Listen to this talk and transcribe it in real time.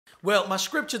Well, my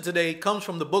scripture today comes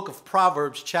from the book of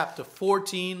Proverbs, chapter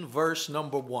 14, verse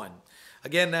number 1.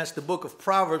 Again, that's the book of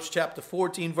Proverbs, chapter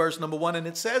 14, verse number 1. And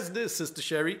it says this, Sister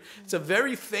Sherry. It's a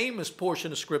very famous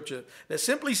portion of scripture that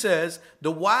simply says,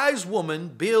 the wise woman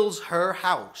builds her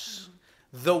house.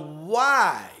 The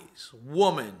wise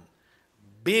woman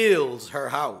builds her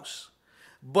house.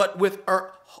 But with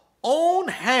her own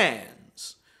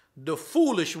hands, the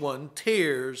foolish one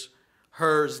tears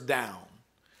hers down.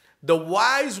 The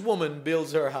wise woman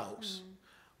builds her house,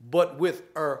 but with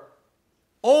her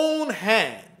own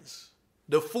hands,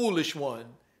 the foolish one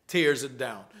tears it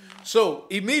down. So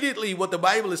immediately what the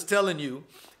Bible is telling you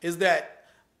is that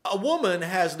a woman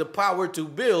has the power to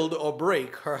build or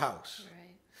break her house.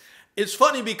 Right. It's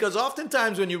funny because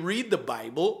oftentimes when you read the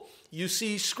Bible, you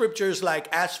see scriptures like,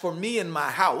 as for me and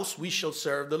my house, we shall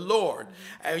serve the Lord.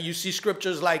 And you see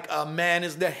scriptures like, a man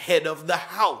is the head of the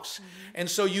house. And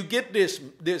so you get this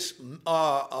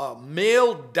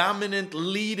male dominant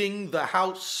leading the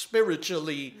house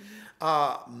spiritually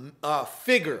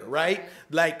figure, right?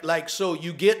 Like so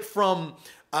you get from,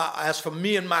 as for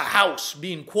me and my house,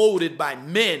 being quoted by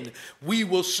men, we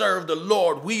will serve the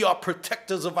Lord. We are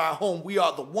protectors of our home. We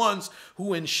are the ones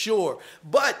who ensure.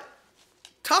 But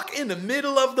tucked in the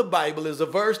middle of the Bible is a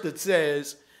verse that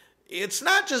says, it's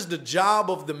not just the job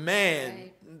of the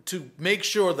man to make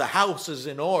sure the house is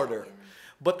in order,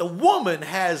 but the woman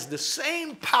has the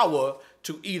same power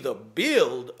to either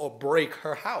build or break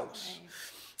her house.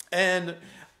 And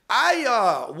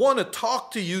I want to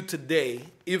talk to you today.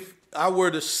 If I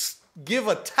were to give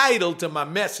a title to my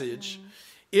message,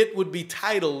 it would be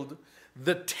titled,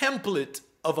 The Template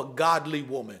of a Godly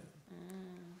Woman.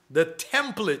 The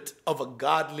template of a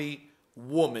godly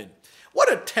woman.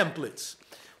 What are templates?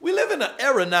 We live in an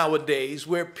era nowadays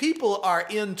where people are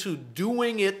into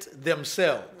doing it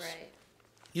themselves. Right.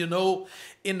 You know,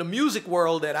 in the music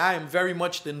world that I am very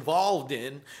much involved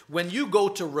in, when you go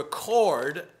to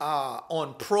record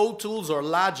on Pro Tools or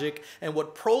Logic, and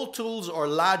what Pro Tools or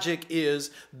Logic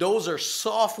is, those are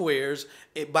softwares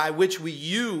by which we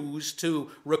use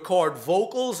to record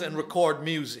vocals and record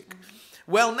music.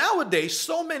 Well, nowadays,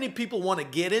 so many people want to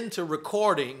get into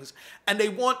recordings and they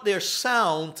want their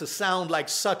sound to sound like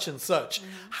such and such.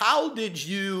 How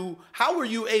were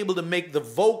you able to make the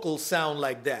vocals sound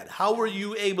like that? How were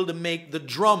you able to make the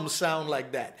drums sound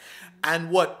like that?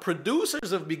 And what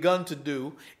producers have begun to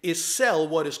do is sell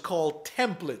what is called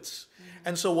templates.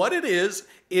 And so what it is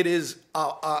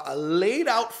a laid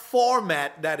out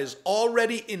format that is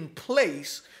already in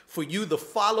place for you to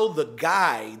follow the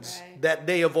guides that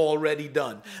they have already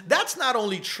done. That's not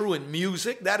only true in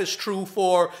music, that is true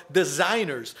for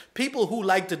designers, people who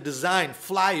like to design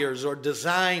flyers or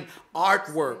design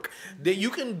artwork, that you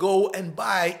can go and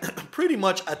buy pretty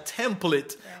much a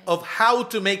template of how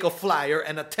to make a flyer,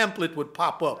 and a template would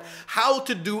pop up. How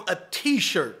to do a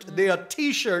t-shirt. There are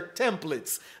t-shirt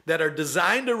templates that are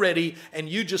designed already, and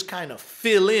you just kind of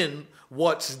fill in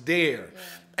what's there.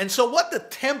 And so what the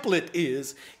template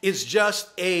is just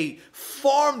a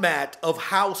format of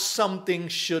how something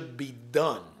should be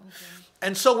done.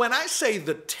 And so when I say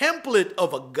the template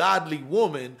of a godly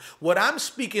woman, what I'm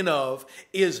speaking of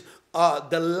is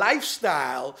the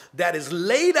lifestyle that is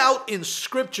laid out in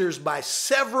scriptures by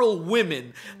several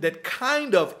women that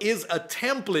kind of is a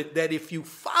template that if you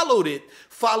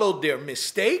followed their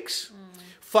mistakes,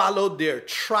 followed their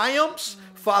triumphs,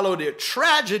 followed their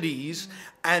tragedies,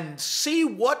 and see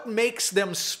what makes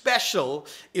them special.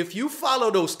 If you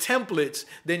follow those templates,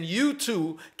 then you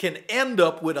too can end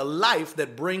up with a life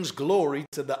that brings glory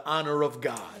to the honor of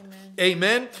God. Amen.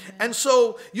 Amen. And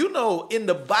so, you know, in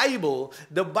the Bible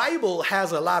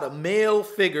has a lot of male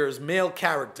figures, male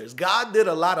characters. God did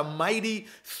a lot of mighty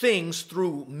things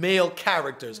through male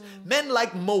characters. Men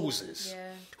like Moses.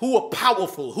 Who were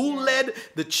powerful, who led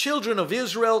the children of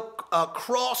Israel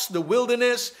across the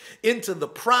wilderness into the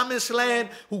promised land,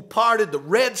 who parted the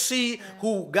Red Sea,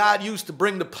 who God used to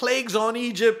bring the plagues on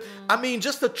Egypt. I mean,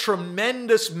 just a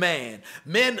tremendous man.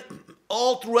 Men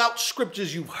all throughout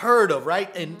scriptures you've heard of,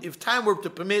 right? And if time were to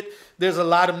permit, there's a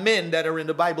lot of men that are in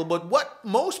the Bible. But what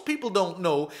most people don't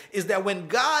know is that when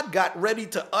God got ready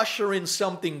to usher in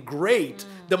something great,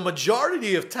 the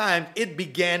majority of time it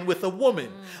began with a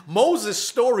woman. Moses'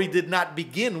 story did not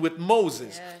begin with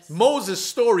Moses. Moses'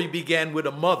 story began with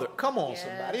a mother. Come on,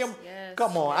 somebody.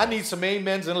 Come on. I need some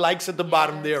amens and likes at the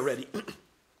bottom there already.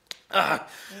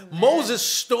 Moses'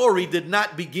 story did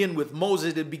not begin with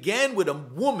Moses. It began with a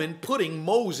woman putting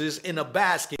Moses in a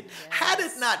basket. Yes. Had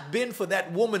it not been for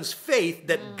that woman's faith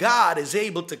that God is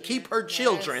able to keep her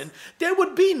children, there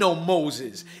would be no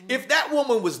Moses. If that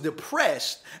woman was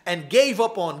depressed and gave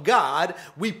up on God,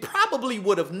 we probably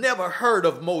would have never heard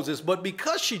of Moses. But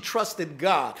because she trusted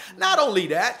God, not only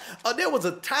that, there was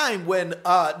a time when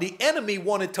the enemy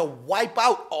wanted to wipe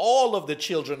out all of the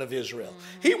children of Israel.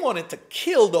 He wanted to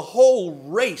kill the whole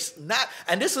race.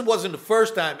 And this wasn't the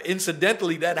first time,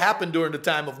 incidentally, that happened during the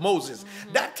time of Moses.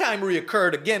 That time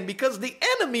reoccurred again because the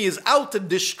enemy is out to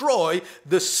destroy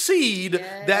the seed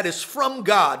that is from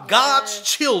God, God's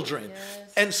children.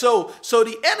 And so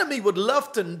the enemy would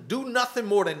love to do nothing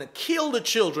more than to kill the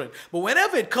children. But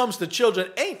whenever it comes to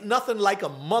children, ain't nothing like a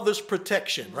mother's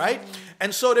protection, right?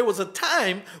 And so there was a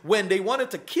time when they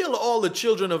wanted to kill all the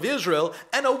children of Israel,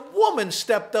 and a woman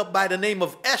stepped up by the name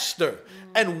of Esther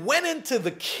and went into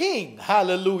the king.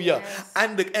 Hallelujah.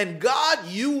 And God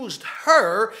used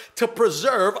her to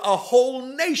preserve a whole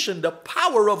nation, the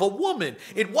power of a woman.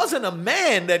 It wasn't a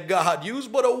man that God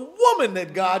used, but a woman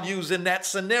that God used in that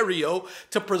scenario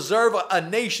to preserve a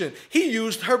nation. He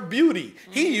used her beauty.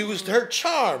 He used her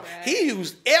charm. He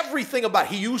used everything about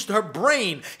it. He used her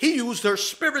brain. He used her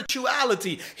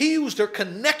spirituality. He used her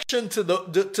connection to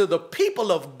the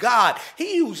people of God.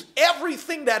 He used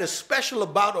everything that is special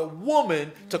about a woman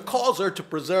to cause her to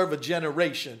preserve a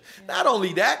generation. Not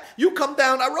only that, you come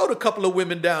down, I wrote a couple of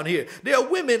women down here. There are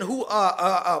women who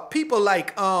are people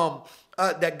like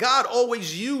that God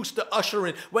always used to usher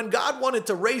in. When God wanted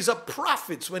to raise up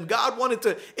prophets,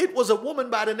 it was a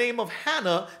woman by the name of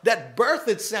Hannah that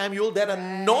birthed Samuel, that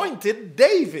anointed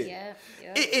David.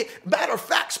 Matter of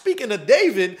fact, speaking of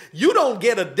David, you don't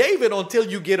get a David until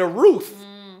you get a Ruth.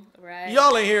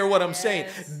 Y'all ain't hear what I'm saying.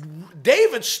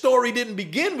 David's story didn't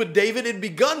begin with David. It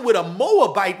began with a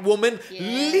Moabite woman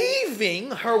leaving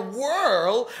her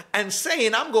world and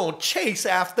saying, I'm going to chase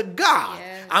after God.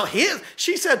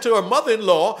 She said to her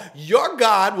mother-in-law, your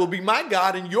God will be my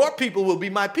God and your people will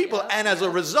be my people. And as a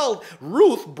result,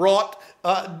 Ruth brought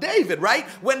David, right?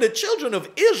 When the children of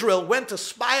Israel went to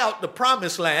spy out the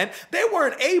promised land, they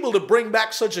weren't able to bring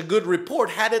back such a good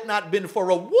report had it not been for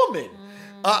a woman.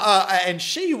 And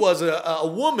she was a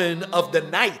woman of the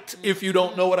night, if you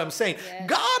don't know what I'm saying.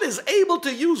 God is able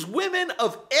to use women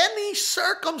of any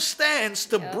circumstance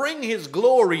to bring his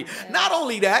glory. Not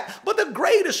only that, but the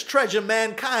greatest treasure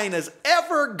mankind has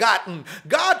ever gotten.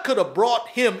 God could have brought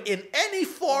him in any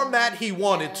format he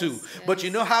wanted to. But you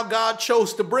know how God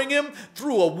chose to bring him?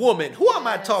 Through a woman. Who am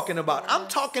I talking about? I'm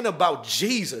talking about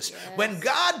Jesus. When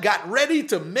God got ready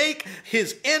to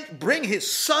bring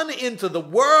his son into the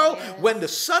world, when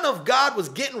the Son of God was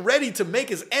getting ready to make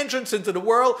his entrance into the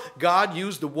world, God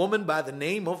used a woman by the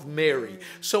name of Mary.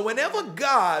 So whenever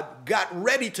God got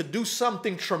ready to do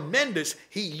something tremendous,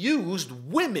 he used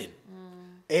women.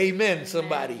 Amen,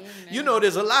 somebody. Amen. You know,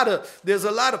 there's a lot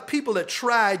of people that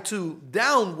try to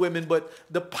down women, but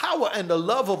the power and the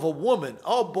love of a woman,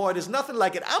 oh boy, there's nothing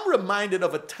like it. I'm reminded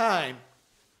of a time,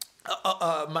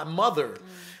 my mother,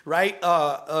 right?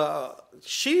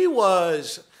 She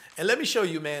was... And let me show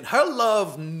you, man, her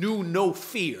love knew no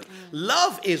fear.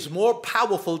 Love is more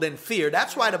powerful than fear.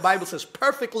 That's why the Bible says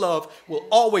perfect love will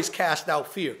always cast out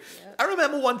fear. I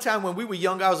remember one time when we were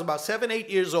young, I was about 7, 8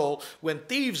 years old, when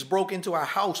thieves broke into our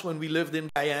house when we lived in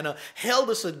Guyana, held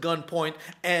us at gunpoint,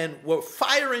 and were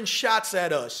firing shots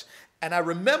at us. And I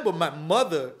remember my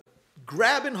mother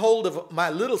grabbing hold of my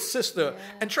little sister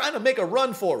and trying to make a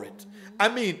run for it. I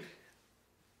mean,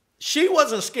 she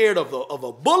wasn't scared of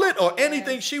a bullet or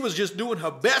anything. She was just doing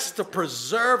her best to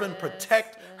preserve and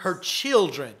protect her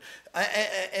children.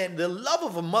 And the love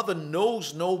of a mother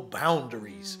knows no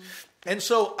boundaries. And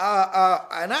so,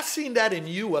 and I've seen that in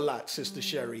you a lot, Sister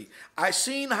Sherry. I've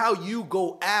seen how you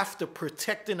go after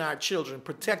protecting our children,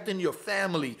 protecting your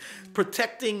family,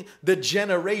 protecting the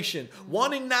generation,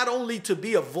 wanting not only to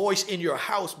be a voice in your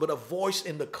house, but a voice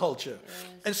in the culture.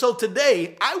 And so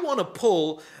today, I want to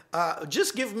pull,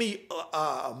 just give me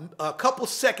a couple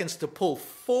seconds to pull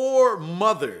 4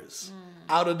 mothers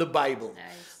out of the Bible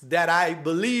that I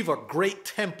believe are great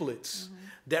templates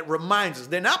that reminds us.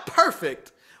 They're not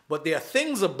perfect, but there are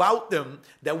things about them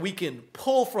that we can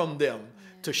pull from them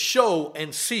to show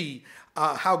and see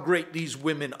how great these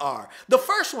women are. The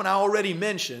first one I already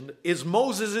mentioned is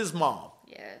Moses' mom.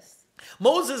 Yes.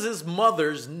 Moses'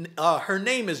 mother's, her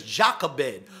name is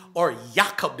Jochebed or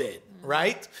Jochebed,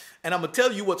 right? And I'm going to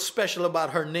tell you what's special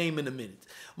about her name in a minute.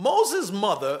 Moses'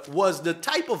 mother was the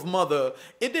type of mother,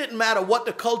 it didn't matter what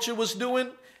the culture was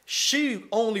doing. She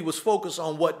only was focused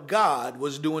on what God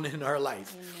was doing in her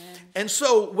life. Amen. And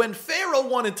so when Pharaoh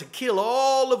wanted to kill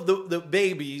all of the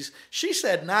babies, she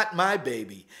said, not my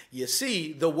baby. You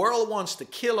see, the world wants to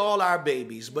kill all our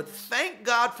babies, but thank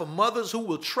God for mothers who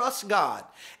will trust God.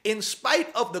 In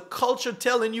spite of the culture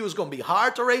telling you it's going to be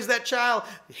hard to raise that child,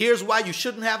 here's why you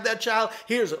shouldn't have that child.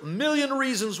 Here's a million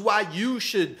reasons why you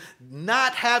should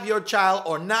not have your child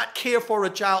or not care for a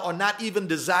child or not even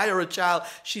desire a child.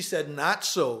 She said, not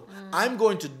so. I'm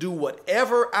going to do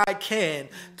whatever I can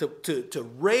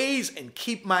to raise and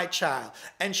keep my child.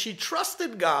 And she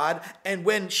trusted God. And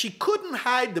when she couldn't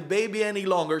hide the baby any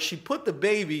longer, she put the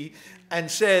baby and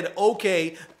said,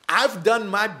 okay, I've done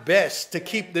my best to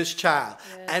keep this child.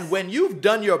 Yes. And when you've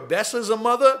done your best as a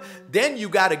mother, then you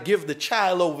got to give the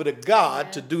child over to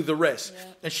God to do the rest. Yeah.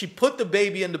 And she put the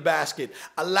baby in the basket,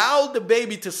 allowed the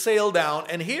baby to sail down.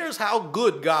 And here's how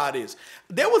good God is.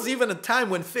 There was even a time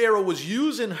when Pharaoh was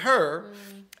using her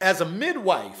as a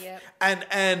midwife. Yep.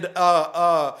 And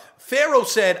Pharaoh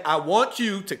said, I want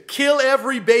you to kill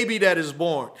every baby that is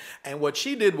born. And what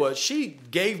she did was she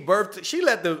gave birth to, she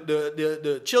let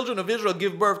the children of Israel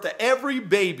give birth to every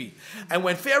baby. And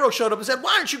when Pharaoh showed up and said,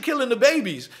 why aren't you killing the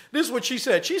babies? This is what she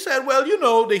said. She said, well, you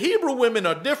know, the Hebrew women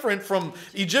are different from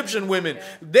Egyptian women.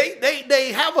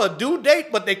 They have a due date,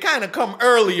 but they kind of come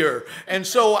earlier. And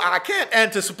so I can't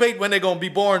anticipate when they're going to be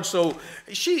born. So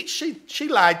she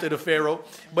lied to the Pharaoh,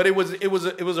 but it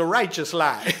was a righteous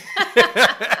lie.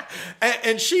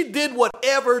 And she did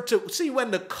whatever to see.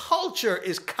 When the culture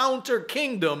is counter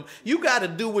kingdom, you got to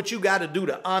do what you got to do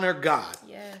to honor God.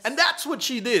 Yes. And that's what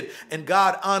she did. And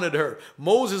God honored her.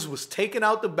 Moses was taken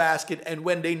out the basket. And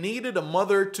when they needed a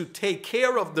mother to take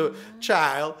care of the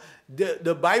child,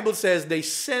 the Bible says they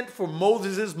sent for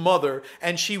Moses' mother,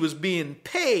 and she was being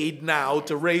paid now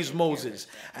to raise Moses.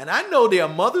 And I know there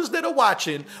are mothers that are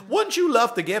watching. Wouldn't you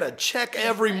love to get a check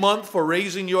every month for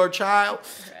raising your child?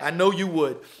 I know you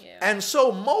would. And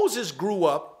so Moses grew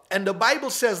up, and the Bible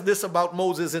says this about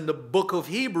Moses in the book of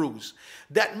Hebrews,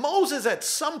 that Moses at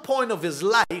some point of his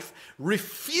life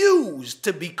refused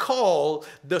to be called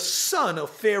the son of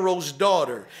Pharaoh's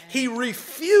daughter. He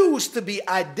refused to be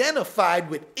identified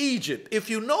with Egypt. If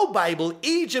you know Bible,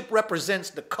 Egypt represents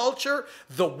the culture,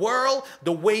 the world,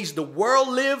 the ways the world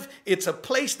live. It's a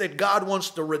place that God wants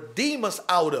to redeem us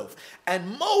out of.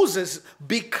 And Moses,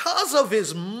 because of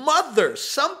his mother,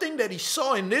 something that he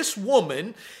saw in this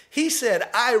woman, he said,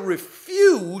 I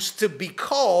refuse to be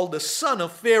called the son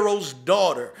of Pharaoh's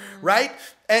daughter, right?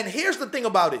 And here's the thing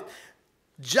about it.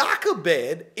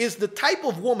 Jochebed is the type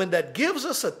of woman that gives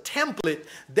us a template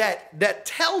that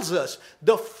tells us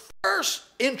the first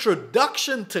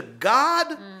introduction to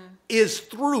God is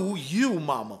through you,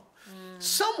 mama.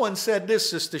 Someone said this,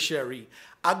 Sister Sherry,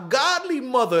 a godly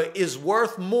mother is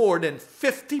worth more than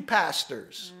 50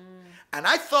 pastors. And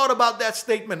I thought about that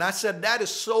statement. I said, that is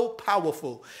so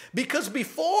powerful. Because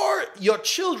before your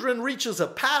children reaches a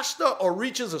pastor or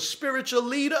reaches a spiritual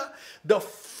leader, the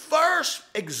first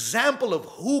example of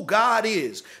who God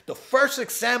is, the first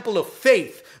example of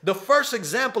faith, the first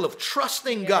example of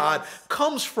trusting God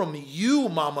comes from you,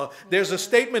 mama. There's a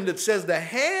statement that says the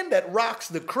hand that rocks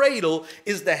the cradle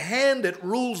is the hand that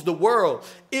rules the world.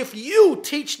 If you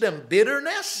teach them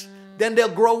bitterness, then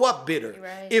they'll grow up bitter.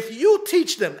 Right. If you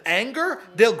teach them anger,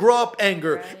 they'll grow up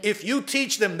anger. Right. If you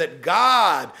teach them that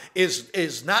God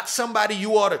is not somebody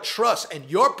you ought to trust, and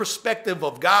your perspective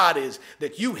of God is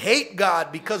that you hate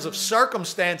God because of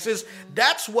circumstances,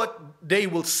 that's what they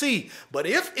will see. But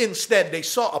if instead they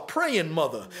saw a praying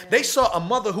mother, they saw a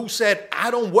mother who said,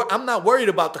 I'm not worried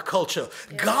about the culture.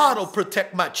 God will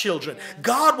protect my children.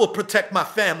 God will protect my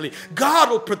family.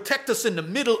 God will protect us in the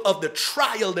middle of the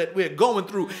trial that we're going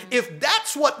through. If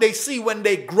that's what they see when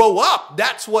they grow up,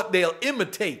 that's what they'll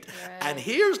imitate. And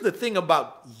here's the thing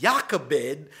about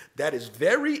Jochebed that is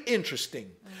very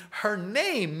interesting. Her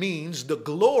name means the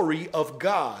glory of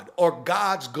God, or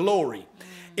God's glory.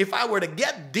 If I were to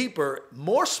get deeper,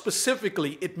 more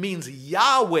specifically, it means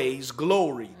Yahweh's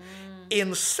glory.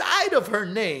 Inside of her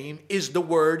name is the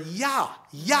word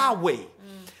Yahweh.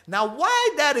 Now,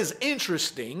 why that is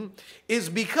interesting is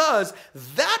because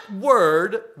that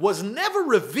word was never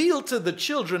revealed to the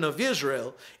children of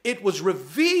Israel. It was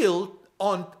revealed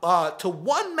to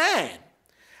one man.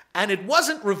 And it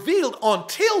wasn't revealed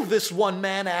until this one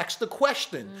man asked the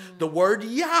question. The word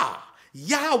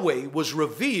Yahweh was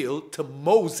revealed to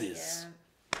Moses.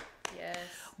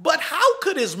 But how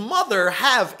could his mother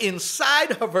have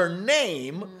inside of her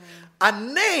name a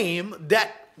name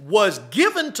that was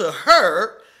given to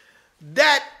her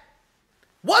that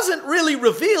wasn't really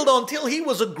revealed until he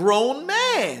was a grown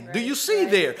man? Do you see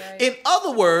there? In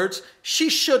other words, she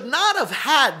should not have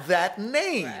had that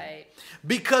name.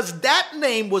 because that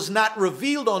name was not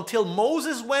revealed until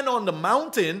Moses went on the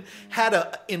mountain, had an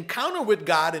encounter with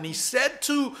God, and he said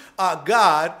to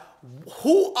God,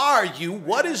 who are you?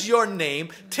 What is your name?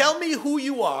 Tell me who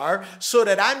you are so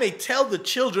that I may tell the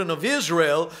children of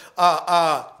Israel,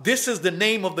 this is the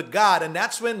name of the God. And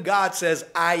that's when God says,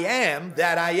 I am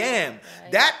that I am.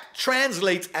 Right. That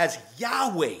translates as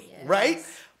Yahweh, yes. Right?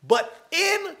 But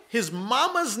in his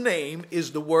mama's name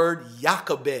is the word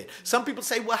Jochebed. Some people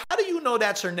say, well, how do you know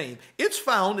that's her name? It's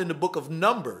found in the book of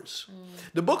Numbers.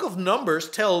 The book of Numbers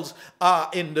tells,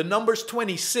 in the Numbers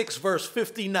 26, verse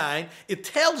 59, it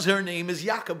tells her name is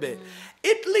Jochebed.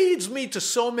 It leads me to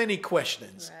so many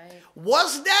questions. Right.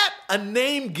 Was that a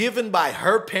name given by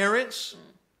her parents?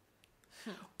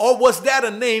 Or was that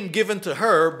a name given to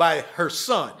her by her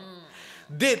son?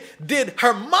 Did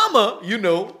her mama,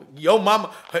 your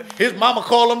mama, his mama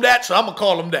call him that, so I'm going to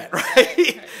call him that,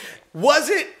 right? Was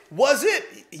it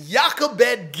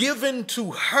Jochebed given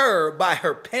to her by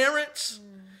her parents?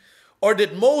 Or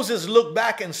did Moses look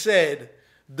back and said,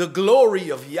 the glory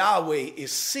of Yahweh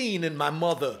is seen in my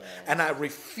mother, and I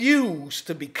refuse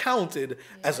to be counted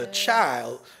as a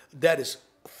child that is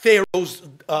Pharaoh's,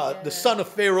 the son of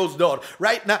Pharaoh's daughter,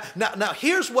 right? Now,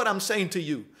 here's what I'm saying to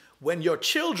you. When your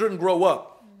children grow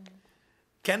up,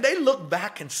 can they look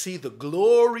back and see the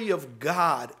glory of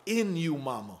God in you,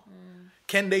 mama?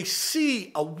 Can they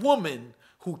see a woman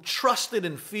who trusted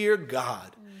and feared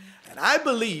God? And I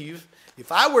believe,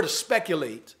 if I were to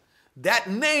speculate, that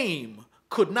name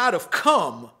could not have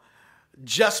come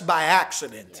just by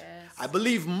accident. Yes. I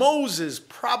believe Moses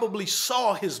probably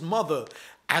saw his mother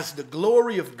as the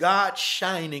glory of God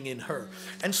shining in her.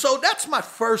 And so that's my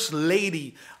first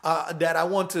lady that I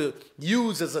want to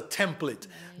use as a template.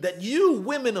 That you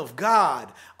women of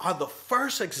God are the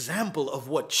first example of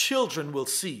what children will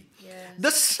see. Yes.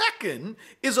 The second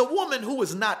is a woman who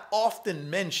is not often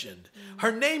mentioned.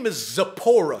 Her name is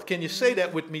Zipporah. Can you say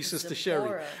that with me, Sister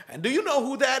Sherry? And do you know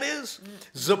who that is?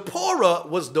 Zipporah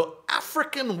was the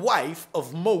African wife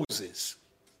of Moses.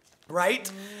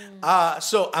 Right?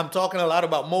 So I'm talking a lot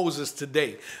about Moses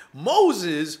today.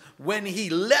 Moses, when he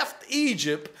left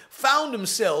Egypt, found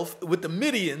himself with the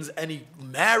Midians, and he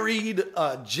married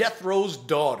Jethro's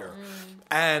daughter.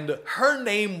 And her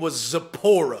name was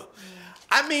Zipporah.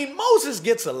 I mean, Moses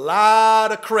gets a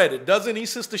lot of credit, doesn't he,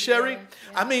 Sister Sherry? Yeah.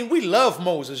 I mean, we love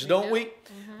Moses, don't we?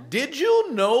 Did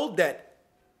you know that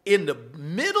in the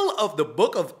middle of the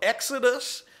book of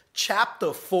Exodus,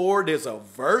 chapter 4, there's a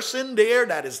verse in there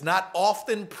that is not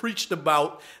often preached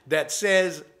about that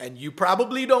says, and you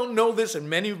probably don't know this, and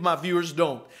many of my viewers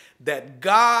don't, that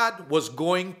God was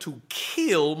going to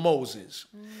kill Moses.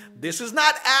 This is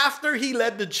not after he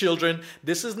led the children.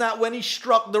 This is not when he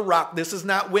struck the rock. This is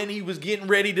not when he was getting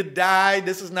ready to die.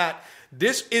 This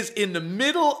is in the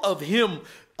middle of him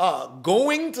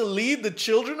going to lead the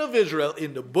children of Israel.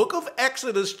 In the book of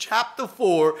Exodus, chapter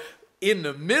 4, in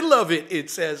the middle of it, it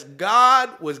says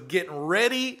God was getting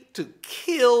ready to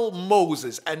kill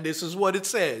Moses. And this is what it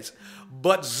says.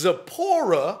 But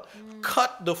Zipporah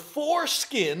cut the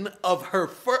foreskin of her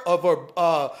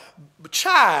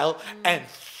child and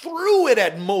threw it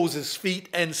at Moses' feet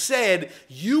and said,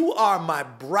 you are my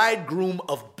bridegroom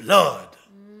of blood.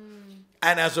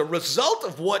 And as a result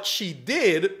of what she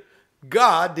did,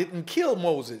 God didn't kill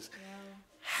Moses.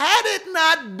 Had it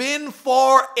not been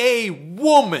for a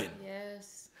woman,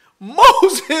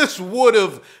 Moses would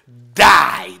have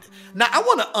died. Now, I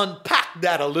want to unpack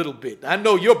that a little bit. I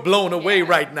know you're blown away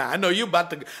right now. I know you're about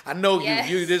to, I know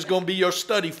you this is going to be your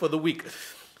study for the week.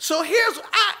 So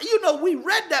we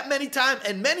read that many times,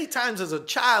 and many times as a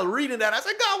child reading that, I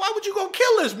said, God, why would you go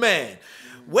kill this man?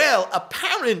 Well,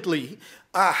 apparently,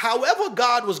 however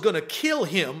God was going to kill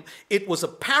him, it was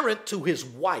apparent to his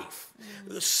wife.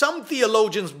 Some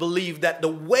theologians believe that the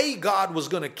way God was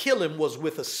going to kill him was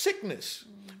with a sickness.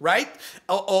 Right?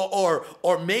 Or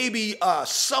maybe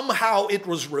somehow it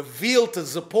was revealed to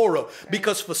Zipporah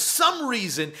because for some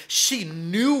reason she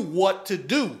knew what to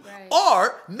do. Right.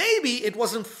 Or maybe it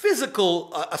wasn't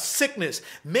physical, a sickness.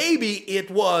 Maybe it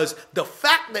was the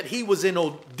fact that he was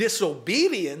in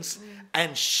disobedience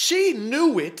and she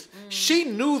knew it. She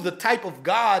knew the type of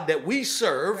God that we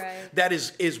serve that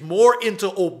is more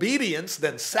into obedience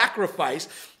than sacrifice.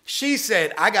 She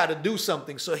said, I got to do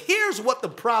something. So here's what the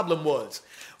problem was.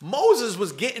 Moses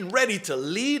was getting ready to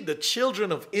lead the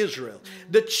children of Israel.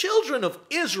 The children of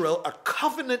Israel are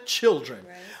covenant children.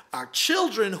 Our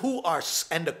children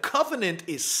and the covenant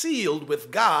is sealed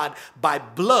with God by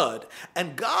blood.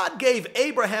 And God gave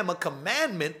Abraham a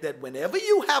commandment that whenever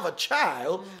you have a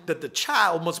child, that the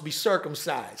child must be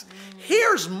circumcised.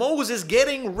 Here's Moses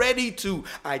getting ready to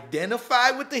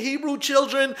identify with the Hebrew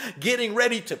children, getting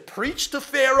ready to preach to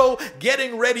Pharaoh,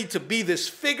 getting ready to be this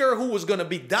figure who was going to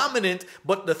be dominant.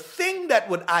 But the thing that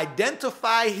would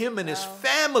identify him and his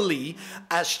family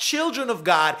as children of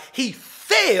God, he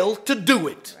failed to do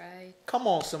it. Come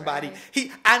on, somebody.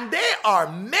 And there are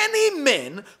many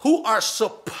men who are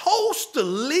supposed to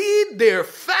lead their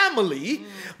family,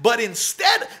 but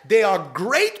instead they are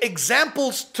great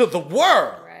examples to the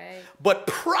world. But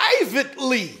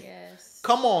privately,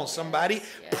 come on, somebody.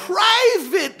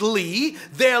 Privately,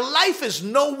 their life is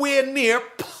nowhere near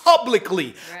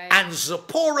publicly. And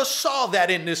Zipporah saw that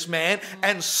in this man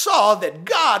and saw that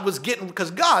God was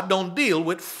because God don't deal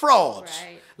with frauds.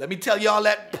 Let me tell y'all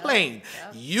that plain.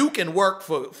 You can work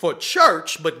for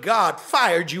church, but God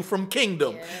fired you from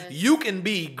kingdom. You can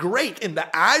be great in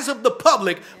the eyes of the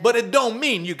public, but it don't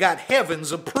mean you got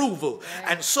heaven's approval.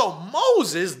 And so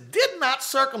Moses did not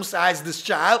circumcise this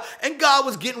child, and God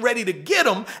was getting ready to get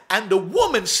him. And the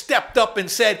woman stepped up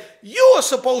and said, you are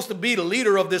supposed to be the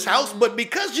leader of this house, but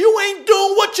because you ain't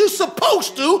doing what you're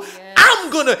supposed to,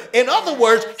 I'm going to, in other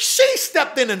words, she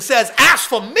stepped in and says, as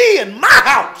for me and my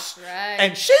house.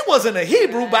 And she wasn't a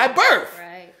Hebrew by birth.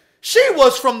 She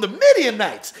was from the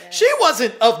Midianites. She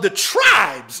wasn't of the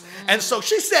tribes. And so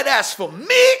she said, as for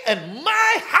me and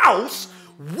my house,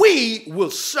 we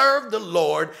will serve the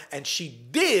Lord. And she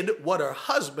did what her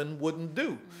husband wouldn't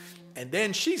do. And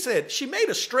then she said, she made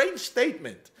a strange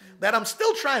statement that I'm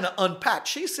still trying to unpack.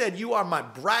 She said, you are my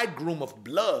bridegroom of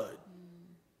blood.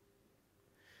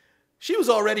 She was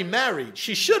already married.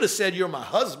 She should have said, you're my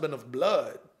husband of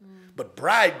blood. But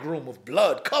bridegroom of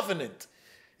blood, covenant.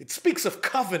 It speaks of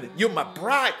covenant. You're my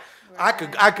bride. I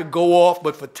could go off,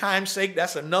 but for time's sake,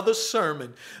 that's another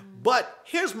sermon. But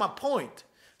here's my point.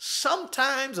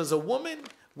 Sometimes as a woman,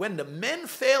 when the men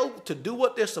fail to do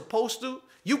what they're supposed to,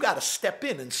 you got to step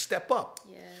in and step up.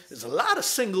 There's a lot of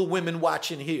single women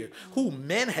watching here who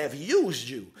men have used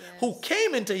you, who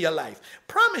came into your life,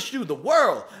 promised you the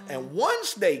world. And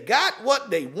once they got what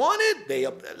they wanted,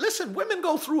 listen, women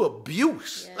go through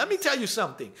abuse. Let me tell you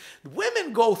something.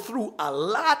 Women go through a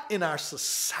lot in our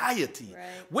society.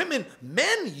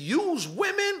 Men use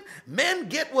women. Men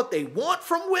get what they want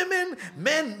from women.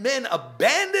 Men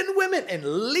abandon women and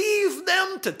leave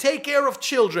them to take care of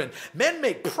children. Men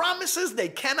make promises they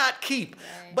cannot keep.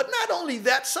 But not only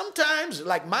that, sometimes,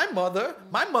 like my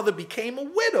mother became a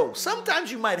widow.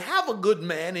 Sometimes you might have a good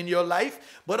man in your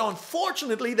life, but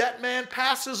unfortunately that man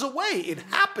passes away. It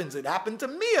happens. It happened to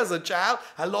me as a child.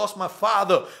 I lost my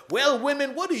father. Well,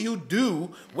 women, what do you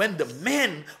do when the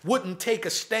men wouldn't take a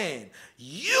stand?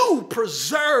 You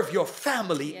preserve your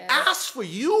family. As for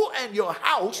you and your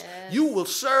house, you will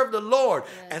serve the Lord.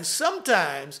 And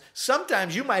sometimes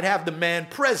you might have the man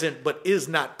present, but is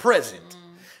not present.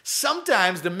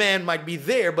 Sometimes the man might be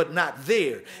there, but not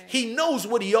there. He knows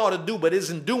what he ought to do, but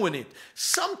isn't doing it.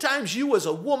 Sometimes you as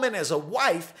a woman, as a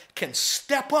wife, can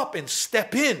step up and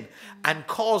step in and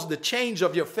cause the change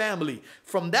of your family.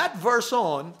 From that verse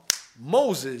on,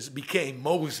 Moses became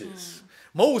Moses.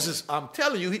 Moses, I'm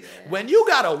telling you, when you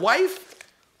got a wife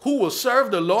who will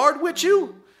serve the Lord with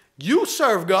you, you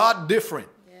serve God different.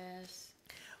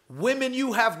 Women,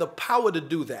 you have the power to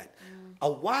do that.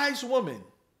 A wise woman,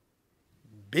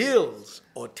 bills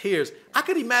or tears. I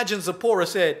could imagine Zipporah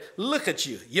said, look at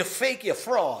you. You're fake. You're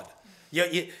fraud.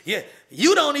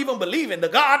 You don't even believe in the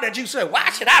God that you say, why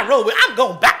should I roll with? I'm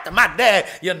going back to my dad.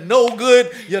 You're no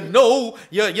good. You're no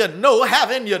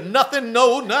having. You're nothing.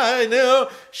 No.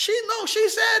 She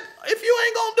said, if you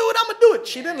ain't going to do it, I'm going to do it.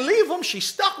 She didn't leave him. She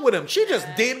stuck with him. She just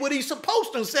did what he's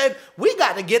supposed to and said, we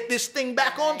got to get this thing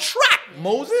back on track,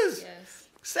 Moses.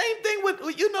 Same thing with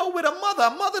a mother.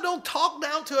 A mother don't talk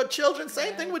down to her children.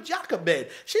 Same thing with Jochebed.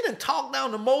 She didn't talk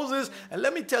down to Moses. And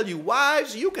let me tell you,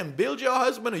 wives, you can build your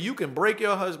husband or you can break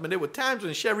your husband. There were times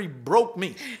when Sherry broke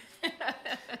me.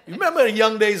 You remember the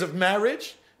young days of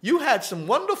marriage? You had some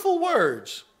wonderful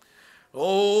words.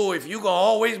 Oh, if you gonna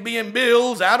always be in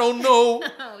bills, I don't know.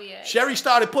 Sherry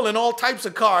started pulling all types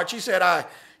of cards. She said,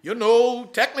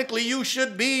 technically you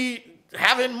should be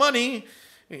having money.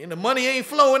 And the money ain't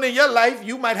flowing in your life,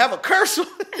 you might have a curse.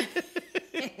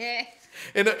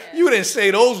 And you didn't say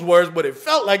those words, but it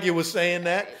felt like you were saying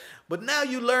that. But now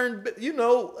you learned,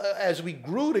 as we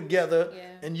grew together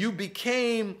and you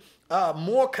became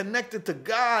more connected to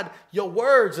God, your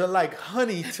words are like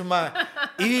honey to my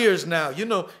ears now. You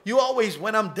know, you always,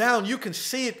 when I'm down, you can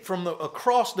see it from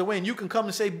across the way, and you can come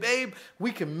and say, babe,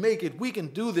 we can make it. We can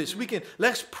do this.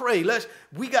 Let's pray.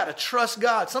 We got to trust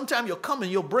God. Sometimes you'll come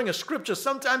and you'll bring a scripture.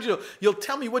 Sometimes you'll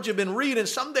tell me what you've been reading.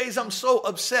 Some days I'm so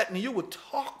upset, and you would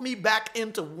talk me back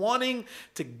into wanting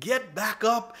to get back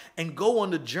up and go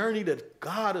on the journey that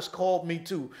God has called me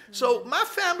to. So my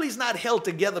family's not held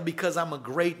together because I'm a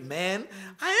great man.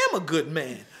 I am a good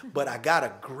man, but I got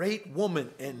a great woman,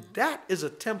 and that is a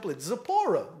template.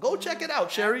 Zipporah. Go check it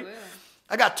out, Sherry.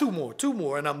 I got two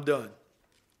more, and I'm done.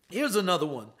 Here's another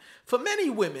one. For many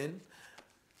women,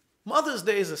 Mother's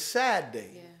Day is a sad day.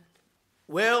 Yeah.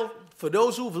 Well, for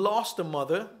those who've lost a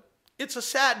mother, it's a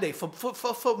sad day.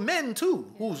 For men,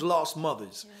 too, who's lost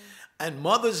mothers. Yeah. And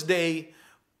Mother's Day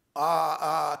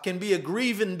can be a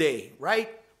grieving day, right?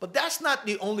 But that's not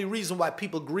the only reason why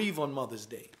people grieve on Mother's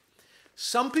Day.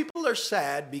 Some people are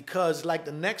sad because, like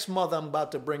the next mother I'm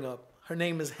about to bring up, her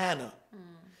name is Hannah.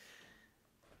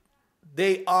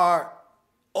 They are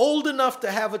old enough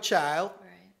to have a child.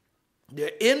 Right.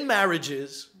 They're in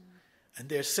marriages, and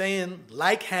they're saying,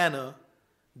 like Hannah,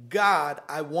 God,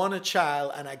 I want a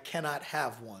child and I cannot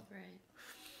have one. Right.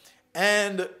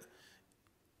 And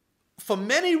for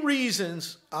many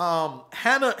reasons,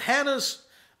 Hannah's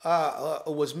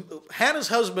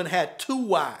husband had 2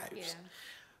 wives. Yeah.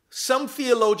 Some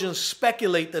theologians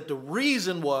speculate that the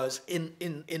reason was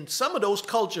in some of those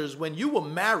cultures, when you were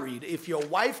married, if your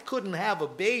wife couldn't have a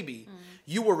baby,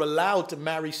 you were allowed to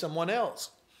marry someone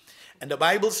else. And the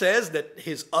Bible says that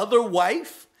his other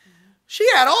wife, she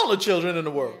had all the children in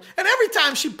the world. And every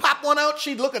time she popped one out,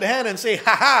 she'd look at Hannah and say,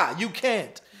 ha ha, you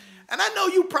can't. And I know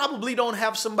you probably don't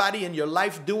have somebody in your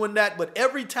life doing that, but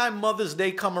every time Mother's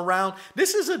Day come around,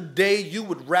 this is a day you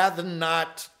would rather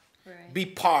not be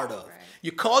part of. Right.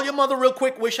 You call your mother real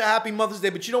quick, wish her happy Mother's Day,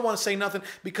 but you don't want to say nothing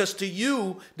because to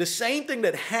you, the same thing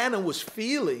that Hannah was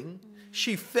feeling,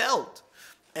 she felt.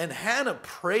 And Hannah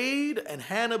prayed and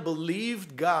Hannah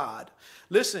believed God.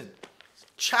 Listen,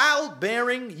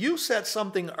 childbearing, you said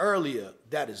something earlier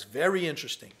that is very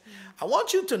interesting. I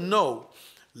want you to know,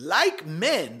 like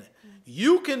men,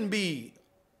 you can be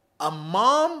a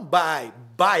mom by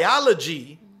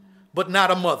biology, but not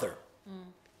a mother.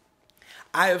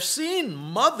 I have seen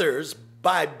mothers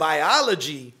by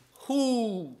biology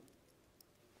who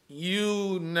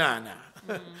you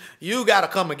got to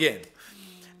come again.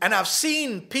 And I've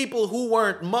seen people who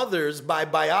weren't mothers by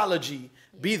biology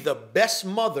be the best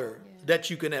mother that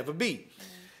you can ever be.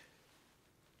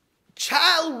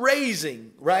 Child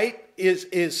raising, right,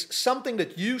 is something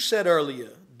that you said earlier,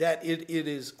 that it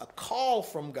is a call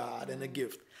from God and a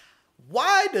gift.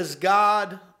 Why does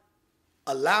God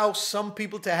allow some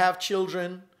people to have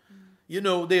children? You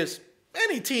know, there's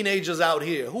many teenagers out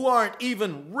here who aren't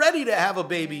even ready to have a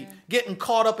baby, getting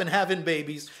caught up in having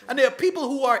babies. And there are people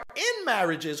who are in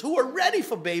marriages who are ready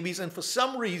for babies, and for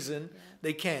some reason,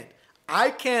 they can't.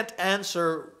 I can't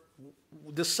answer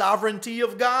the sovereignty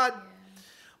of God,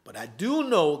 but I do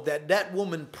know that that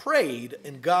woman prayed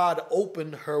and God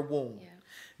opened her womb.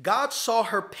 God saw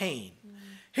her pain.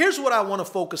 Here's what I want to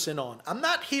focus in on. I'm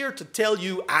not here to tell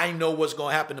you I know what's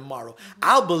going to happen tomorrow.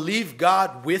 I'll believe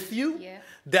God with you.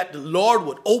 That the Lord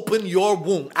would open your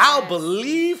womb. I'll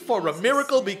believe for a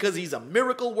miracle because he's a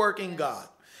miracle working God.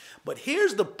 But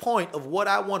here's the point of what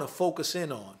I want to focus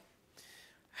in on.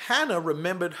 Hannah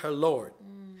remembered her Lord,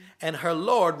 and her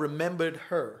Lord remembered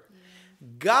her.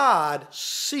 God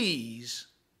sees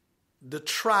the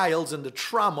trials and the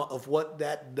trauma of what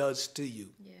that does to you.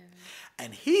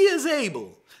 And he is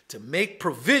able to make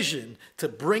provision to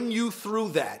bring you through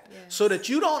that so that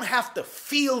you don't have to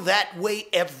feel that way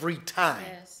every time.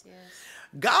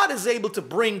 God is able to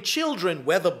bring children,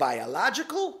 whether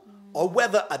biological or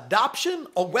whether adoption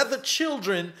or whether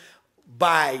children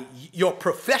by your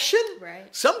profession.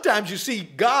 Sometimes you see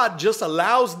God just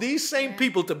allows these same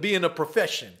people to be in a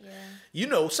profession. You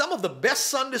know, some of the best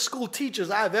Sunday school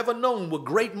teachers I've ever known were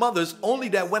great mothers, only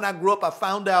that when I grew up, I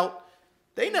found out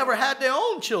they never had their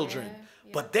own children,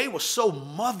 but they were so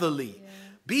motherly.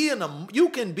 You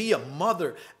can be a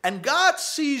mother, and God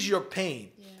sees your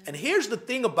pain. And here's the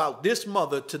thing about this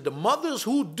mother, to the mothers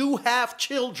who do have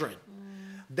children,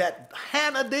 that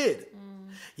Hannah did.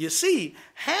 You see,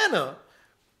 Hannah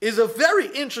is a very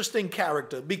interesting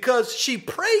character because she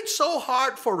prayed so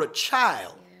hard for a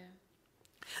child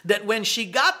that when she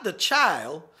got the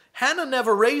child, Hannah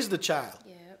never raised the child.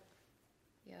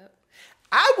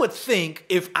 I would think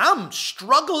if I'm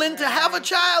struggling to have a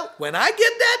child, when I get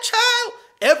that child,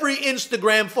 every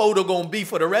Instagram photo gonna be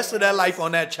for the rest of their life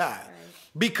on that child.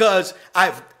 Because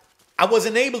I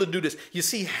wasn't able to do this. You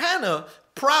see, Hannah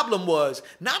Problem was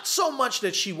not so much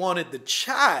that she wanted the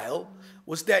child,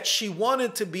 was that she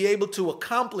wanted to be able to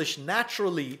accomplish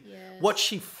naturally what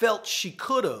she felt she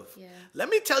could have. Let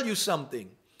me tell you something.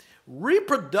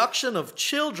 Reproduction of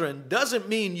children doesn't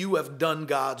mean you have done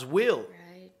God's will.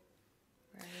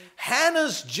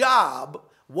 Hannah's job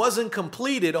wasn't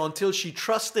completed until she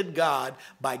trusted God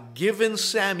by giving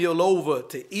Samuel over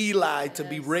to Eli to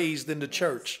be raised in the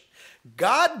church.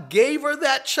 God gave her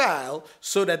that child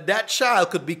so that that child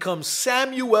could become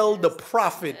Samuel the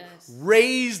prophet,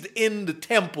 raised in the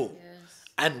temple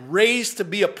and raised to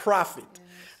be a prophet.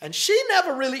 And she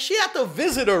had to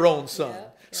visit her own son.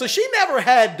 So she never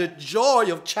had the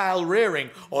joy of child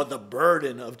rearing or the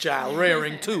burden of child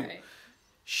rearing too.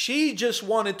 She just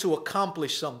wanted to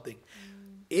accomplish something.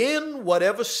 In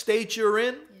whatever state you're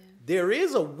in, there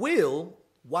is a will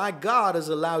why God has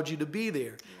allowed you to be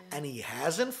there. And he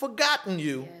hasn't forgotten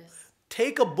you.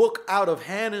 Take a book out of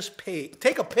Hannah's page.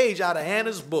 Take a page out of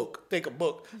Hannah's book. Take a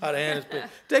book out of Hannah's page.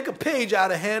 Take a page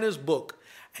out of Hannah's book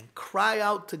and cry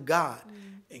out to God.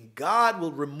 And God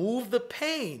will remove the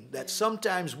pain that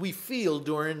sometimes we feel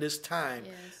during this time.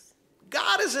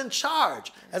 God is in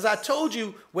charge. As I told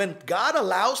you, when God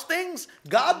allows things,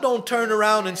 God don't turn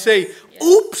around and say,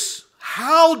 oops,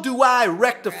 how do I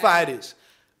rectify this?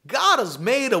 God has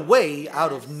made a way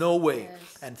out of no way.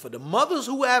 And for the mothers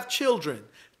who have children,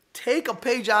 take a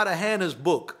page out of Hannah's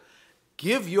book.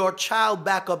 Give your child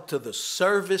back up to the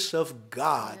service of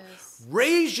God.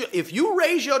 If you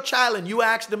raise your child and you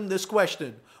ask them this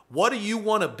question, what do you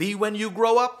want to be when you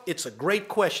grow up? It's a great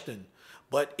question.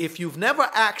 But if you've never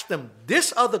asked them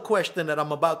this other question that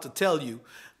I'm about to tell you,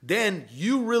 then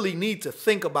you really need to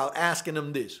think about asking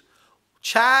them this.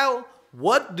 Child,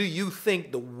 what do you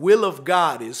think the will of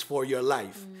God is for your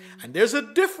life? And there's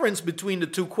a difference between the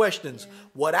two questions.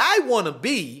 What I want to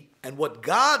be and what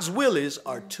God's will is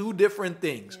are two different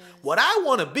things. What I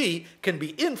want to be can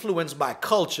be influenced by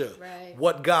culture.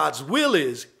 What God's will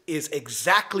is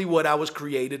exactly what I was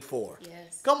created for.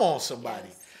 Come on, somebody.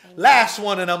 Last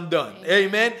one and I'm done.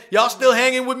 Amen. Y'all still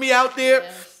hanging with me out there?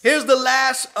 Here's the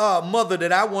last mother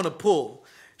that I want to pull.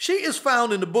 She is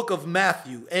found in the book of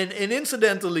Matthew. And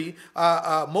incidentally,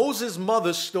 Moses'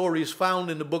 mother's story is found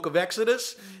in the book of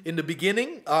Exodus in the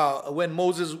beginning, when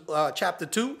Moses, chapter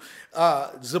 2.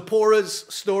 Zipporah's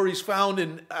story is found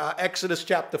in Exodus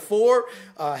chapter 4.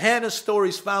 Hannah's story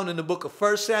is found in the book of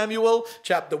 1 Samuel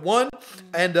chapter 1.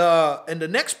 And the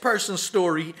next person's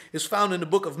story is found in the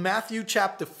book of Matthew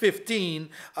chapter 15.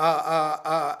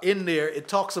 In there, it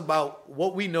talks about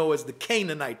what we know as the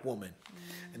Canaanite woman.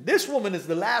 And this woman is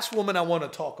the last woman I want to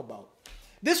talk about.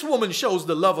 This woman shows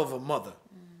the love of a mother.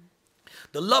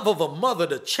 The love of a mother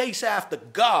to chase after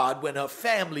God when her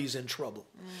family's in trouble.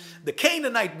 The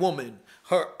Canaanite woman,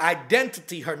 her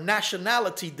identity, her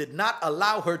nationality did not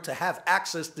allow her to have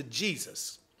access to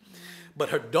Jesus. But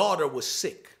her daughter was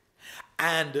sick.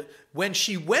 And when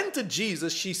she went to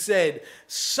Jesus, she said,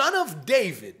 Son of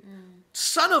David.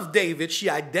 Son of David, she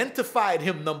identified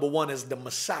him, number one, as the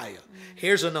Messiah.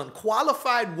 Here's an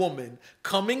unqualified woman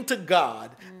coming to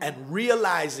God and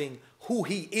realizing who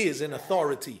he is in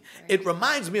authority. It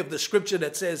reminds me of the scripture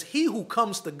that says, he who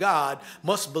comes to God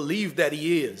must believe that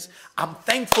he is. I'm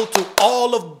thankful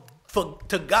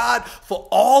to God for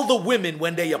all the women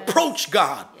when they approach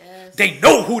God. They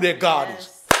know who their God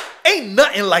is. Ain't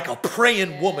nothing like a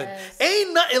praying woman.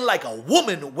 Ain't nothing like a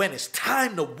woman when it's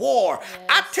time to war.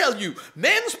 I tell you,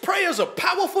 men's prayers are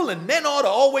powerful and men ought to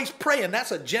always pray. And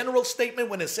that's a general statement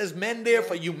when it says men there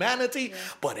for humanity.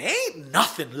 But ain't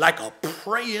nothing like a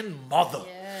praying mother.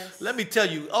 Let me tell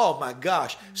you, oh my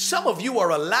gosh, some of you are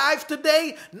alive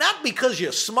today, not because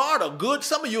you're smart or good.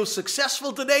 Some of you are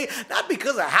successful today, not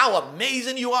because of how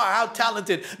amazing you are, how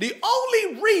talented. The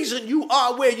only reason you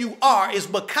are where you are is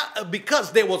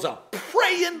because there was a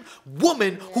praying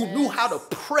woman who knew how to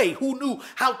pray, who knew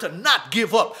how to not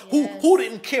give up, who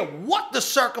didn't care what the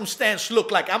circumstance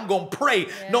looked like. I'm going to pray.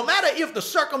 No matter if the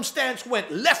circumstance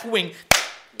went left wing,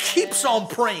 keeps on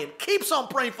praying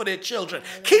for their children,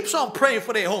 keeps on praying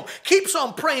for their home, keeps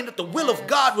on praying that the will of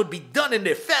God would be done in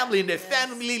their family, in their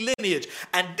family lineage.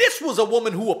 And this was a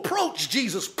woman who approached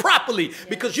Jesus properly,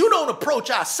 because you don't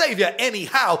approach our Savior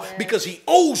anyhow, because he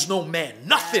owes no man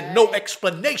nothing, no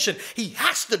explanation. He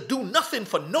has to do nothing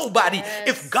for nobody.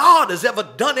 If God has ever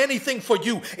done anything for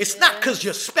you, it's not because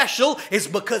you're special, it's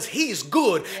because he's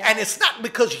good. And it's not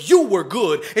because you were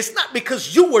good. It's not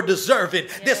because you were deserving.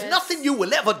 There's nothing you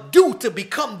will ever do to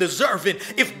become deserving?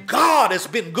 If God has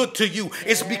been good to you,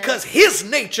 it's because his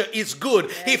nature is good.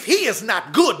 If he is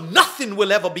not good, nothing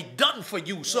will ever be done for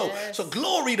you. So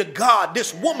glory to God.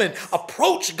 This woman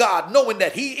approached God knowing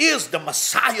that he is the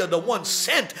Messiah, the one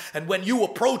sent. And when you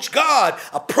approach God,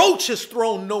 approach his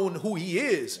throne knowing who he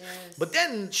is. But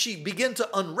then she began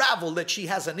to unravel that she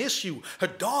has an issue. Her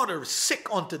daughter is sick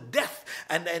unto death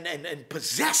and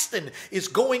possessed and is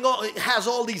going on, has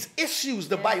all these issues,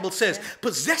 the Bible says,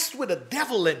 possessed with a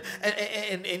devil.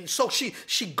 And so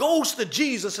she goes to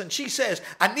Jesus and she says,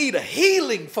 I need a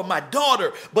healing for my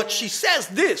daughter. But she says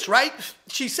this, right?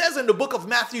 She says in the book of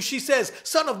Matthew, she says,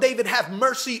 Son of David, have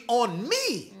mercy on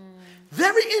me.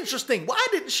 Very interesting. Why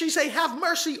didn't she say, have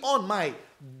mercy on my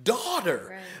daughter?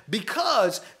 Right.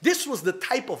 Because this was the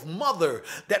type of mother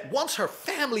that once her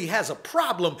family has a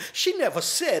problem, she never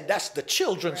said that's the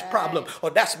children's problem or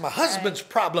that's my husband's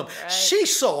problem. She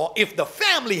saw if the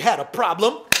family had a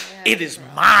problem, it is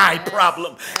my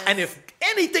problem. And if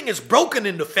anything is broken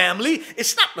in the family,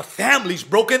 it's not the family's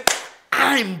broken,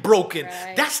 I'm broken.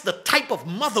 That's the type of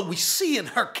mother we see in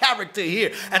her character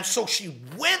here. And so she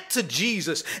went to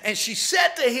Jesus and she said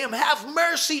to him, have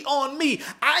mercy on me.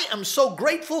 I am so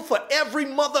grateful for every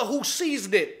mother who sees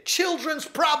their children's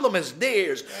problem as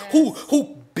theirs,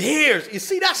 who bears. You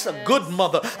see, that's a good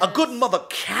mother. A good mother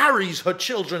carries her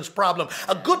children's problem.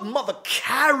 A good mother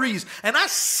carries, and I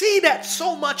see that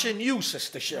so much in you,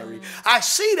 Sister Sherry. I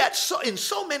see that in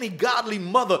so many godly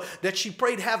mother that she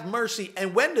prayed, have mercy.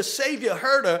 And when the Savior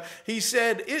heard her, he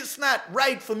said, it's not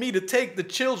right for me to take the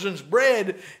children's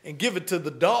bread and give it to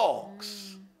the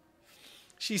dogs.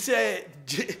 She said,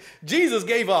 Jesus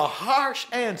gave her a harsh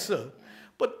answer.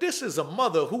 But this is a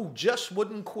mother who just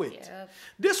wouldn't quit.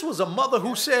 This was a mother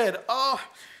who said, oh,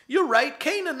 you're right.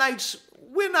 Canaanites,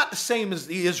 we're not the same as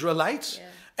the Israelites.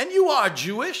 And you are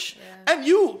Jewish. And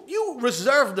you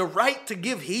reserve the right to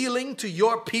give healing to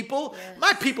your people.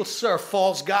 My people serve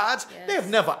false gods. They've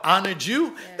never honored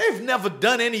you. They've never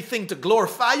done anything to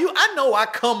glorify you. I know I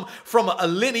come from a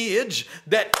lineage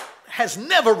that has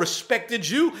never respected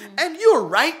you. And you're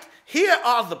right. Here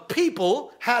are the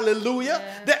people, hallelujah.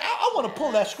 I want to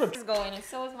pull that scripture. It's going, and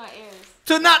so is my ears.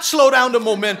 To not slow down the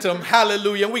momentum,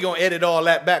 hallelujah. We're going to edit all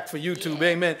that back for YouTube,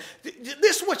 amen.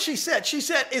 This is what she said. She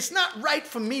said, it's not right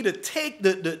for me to take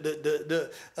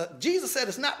Jesus said,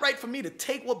 it's not right for me to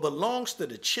take what belongs to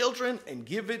the children and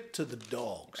give it to the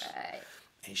dogs.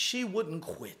 And she wouldn't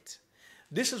quit.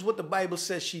 This is what the Bible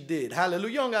says she did.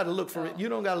 Hallelujah. You don't got to look for it. You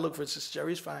don't got to look for it, Sister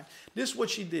Jerry. It's fine. This is what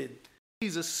she did.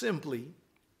 Jesus simply,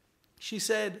 she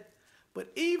said,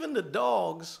 but even the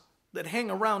dogs that hang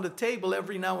around the table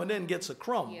every now and then gets a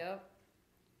crumb.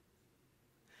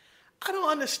 I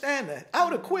don't understand that. I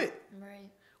would have quit.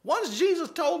 Once Jesus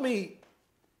told me,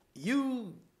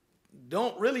 you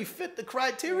don't really fit the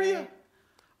criteria,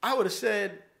 I would have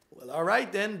said, well, all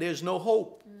right, then there's no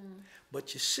hope.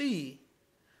 But you see,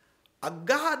 a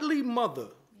godly mother,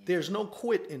 there's no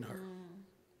quit in her.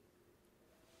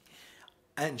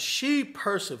 And she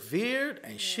persevered,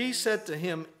 and she said to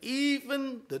him,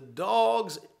 even the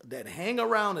dogs that hang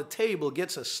around the table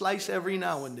gets a slice every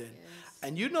now and then.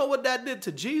 And you know what that did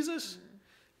to Jesus?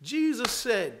 Jesus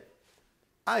said,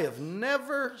 I have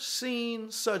never seen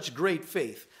such great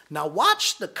faith. Now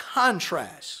watch the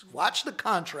contrast. Watch the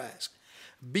contrast.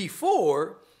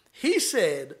 Before, he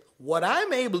said, what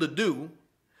I'm able to do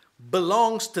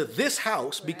belongs to this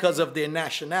house because of their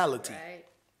nationality.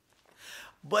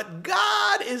 But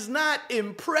God is not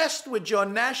impressed with your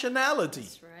nationality.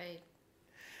 That's right.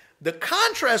 The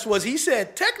contrast was, he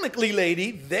said, technically,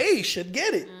 lady, they should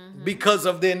get it because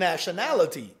of their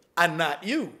nationality and not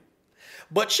you.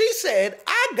 But she said,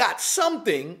 I got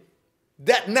something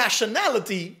that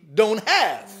nationality don't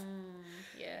have.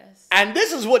 And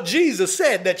this is what Jesus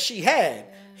said that she had.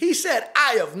 He said,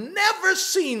 I have never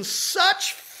seen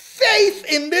such faith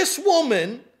in this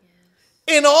woman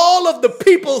in all of the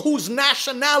people whose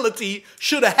nationality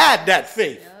should have had that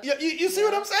faith. You see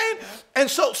what I'm saying? And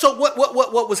so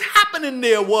what was happening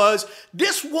there was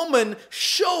this woman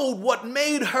showed what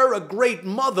made her a great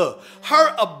mother.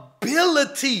 Her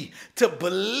ability to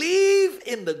believe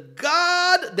in the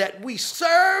God that we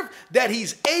serve, that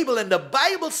he's able. And the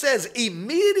Bible says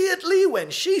immediately when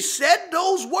she said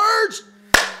those words,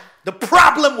 the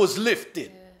problem was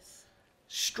lifted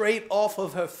straight off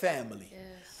of her family.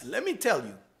 And let me tell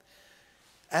you,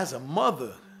 as a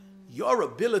mother, your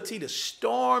ability to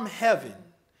storm heaven,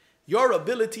 your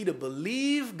ability to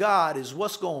believe God is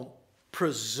what's going to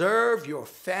preserve your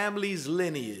family's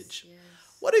lineage.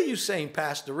 What are you saying,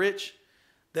 Pastor Rich?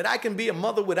 That I can be a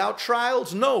mother without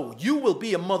trials? No, you will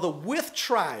be a mother with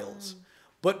trials.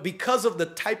 But because of the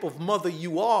type of mother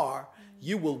you are,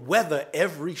 you will weather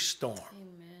every storm.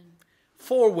 Amen.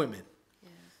 4 women.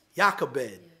 Yes.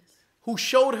 Jochebed, who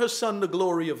showed her son the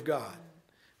glory of God.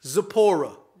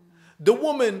 Zipporah, the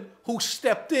woman who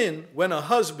stepped in when her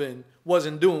husband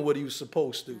wasn't doing what he was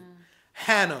supposed to.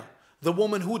 Hannah, the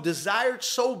woman who desired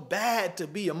so bad to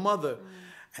be a mother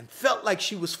and felt like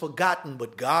she was forgotten,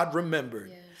 but God remembered.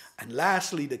 Yes. And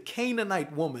lastly, the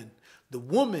Canaanite woman, the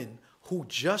woman who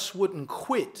just wouldn't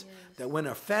quit, that when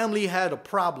her family had a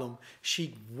problem,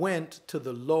 she went to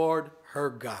the Lord her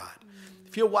God.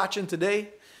 If you're watching today,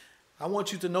 I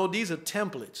want you to know these are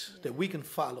templates that we can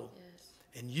follow. Yes.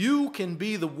 And you can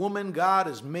be the woman God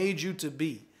has made you to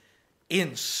be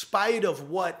in spite of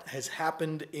what has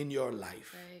happened in your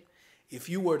life. Right. If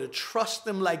you were to trust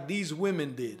them like these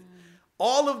women did,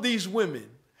 all of these women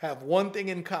have one thing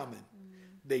in common.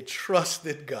 They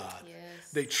trusted God.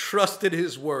 Yes. They trusted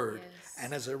his word. Yes.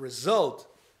 And as a result,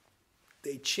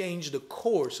 they changed the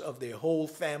course of their whole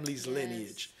family's Yes.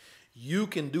 lineage. You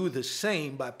can do the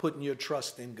same by putting your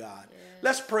trust in God. Yes.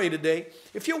 Let's pray today.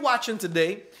 If you're watching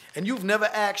today and you've never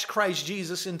asked Christ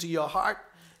Jesus into your heart,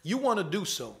 you want to do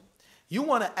so. You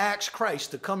want to ask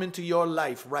Christ to come into your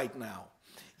life right now.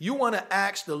 You want to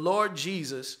ask the Lord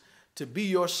Jesus to be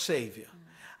your Savior.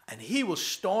 And he will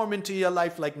storm into your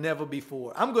life like never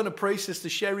before. I'm going to pray. Sister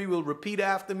Sherry will repeat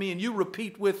after me, and you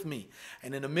repeat with me.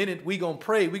 And in a minute, we're going to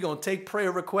pray. We're going to take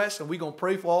prayer requests, and we're going to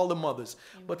pray for all the mothers.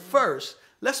 Amen. But first,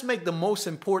 let's make the most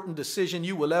important decision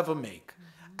you will ever make.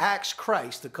 Ask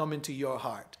Christ to come into your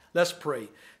heart. Let's pray.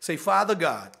 Say, Father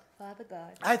God, Father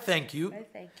God, I thank you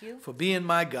for being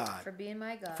my God, for being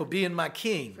my God, for being my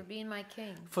King, for being my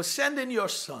King, for sending your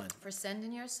Son,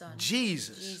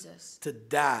 Jesus, to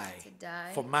die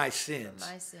for my sins.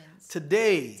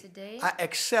 Today, I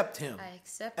accept him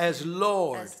as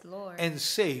Lord and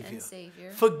Savior.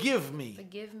 Forgive me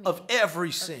of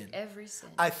every sin.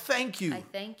 I thank you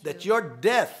that your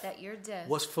death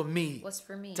was for me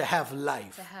to have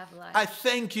life. I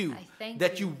thank you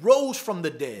that you rose from the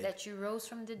dead,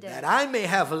 that I may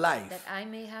have life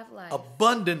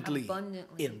abundantly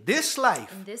in this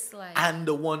life and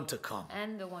the one to come.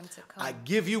 I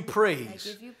give you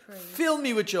praise. Fill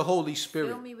me with your Holy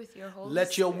Spirit.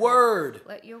 Let your word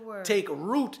take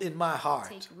root in my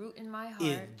heart.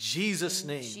 In Jesus'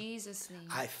 name.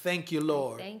 I thank you,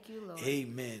 Lord.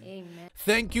 Amen.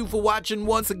 Thank you for watching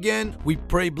once again. We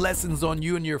pray blessings on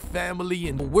you and your family.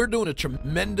 And we're doing a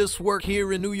tremendous work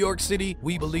here in New York City.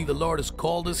 We believe the Lord has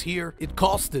called us here. It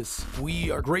cost us.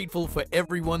 We are grateful for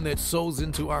everyone that sows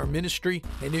into our ministry.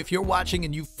 And if you're watching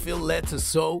and you feel led to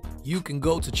sow, you can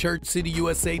go to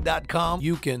churchcityusa.com.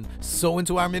 You can sow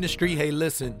into our ministry. Hey,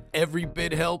 listen, every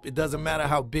bit help. It doesn't matter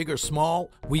how big or small.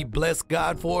 We bless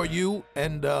God for you,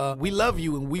 and we love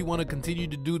you, and we want to continue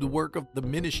to do the work of the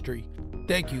ministry.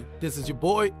 Thank you. This is your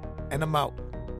boy, and I'm out.